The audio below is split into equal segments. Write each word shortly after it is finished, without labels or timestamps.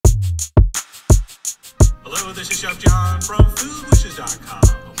Hello, this is Chef John from foodwishes.com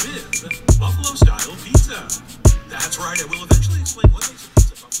with Buffalo Style Pizza. That's right, I will eventually explain what makes a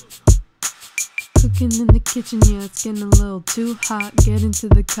pizza Buffalo Style. Cooking in the kitchen, yeah, it's getting a little too hot. Get into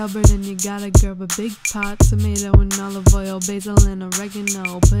the cupboard and you gotta grab a big pot. Tomato and olive oil, basil and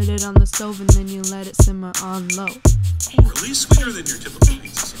oregano. Put it on the stove and then you let it simmer on low. Really sweeter than your typical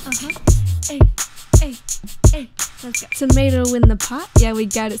pizza. Let's go. Tomato in the pot, yeah, we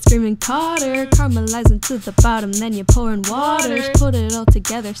got it screaming Carter. Caramelizing to the bottom, then you pour in water. Put it all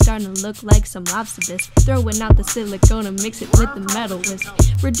together, starting to look like some lobster bisque. Throwing out the silicone and mix it with the metal whisk.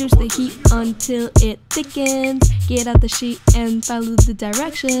 Reduce the heat until it thickens. Get out the sheet and follow the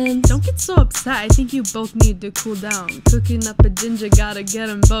directions. Don't get so upset, I think you both need to cool down. Cooking up a ginger, gotta get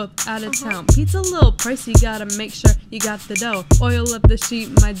them both out of town. Pizza a little pricey, gotta make sure you got the dough. Oil up the sheet,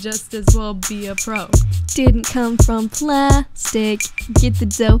 might just as well be a pro. Didn't come from plastic. Get the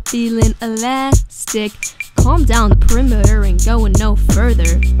dough feeling elastic. Calm down the perimeter and going no further.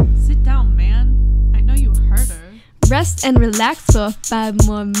 Sit down, man. I know you heard her. Rest and relax for 5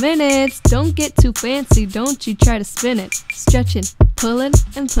 more minutes. Don't get too fancy, don't you try to spin it. Stretching, pulling,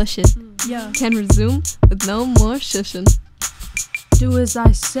 and pushing. Yeah. Can resume with no more shushing. Do as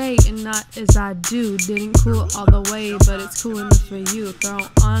I say and not as I do. Didn't cool all the way, but it's cool enough for you. Throw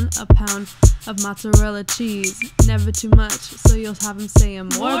on a pound of mozzarella cheese. Never too much, so you'll have them saying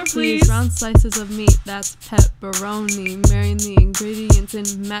more please. Round slices of meat, that's pepperoni. Marrying the ingredients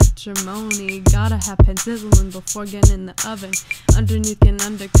in matrimony. Gotta have pan sizzling before getting in the oven. Underneath can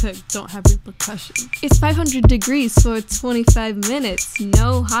undercook, don't have repercussion. It's 500 degrees for 25 minutes.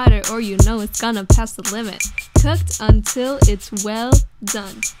 No hotter or you know it's gonna pass the limit. Cooked until it's well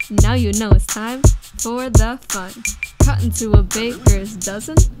done. Now you know it's time for the fun. Cut into a baker's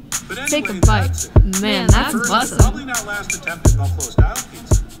dozen. But anyway, Take a bite. that's it. Man, that's First, bussin'. probably not last attempt at Buffalo Style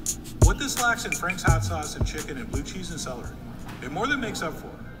Pizza. What this lacks in Frank's hot sauce and chicken and blue cheese and celery, it more than makes up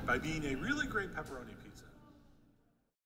for by being a really great pepperoni pizza.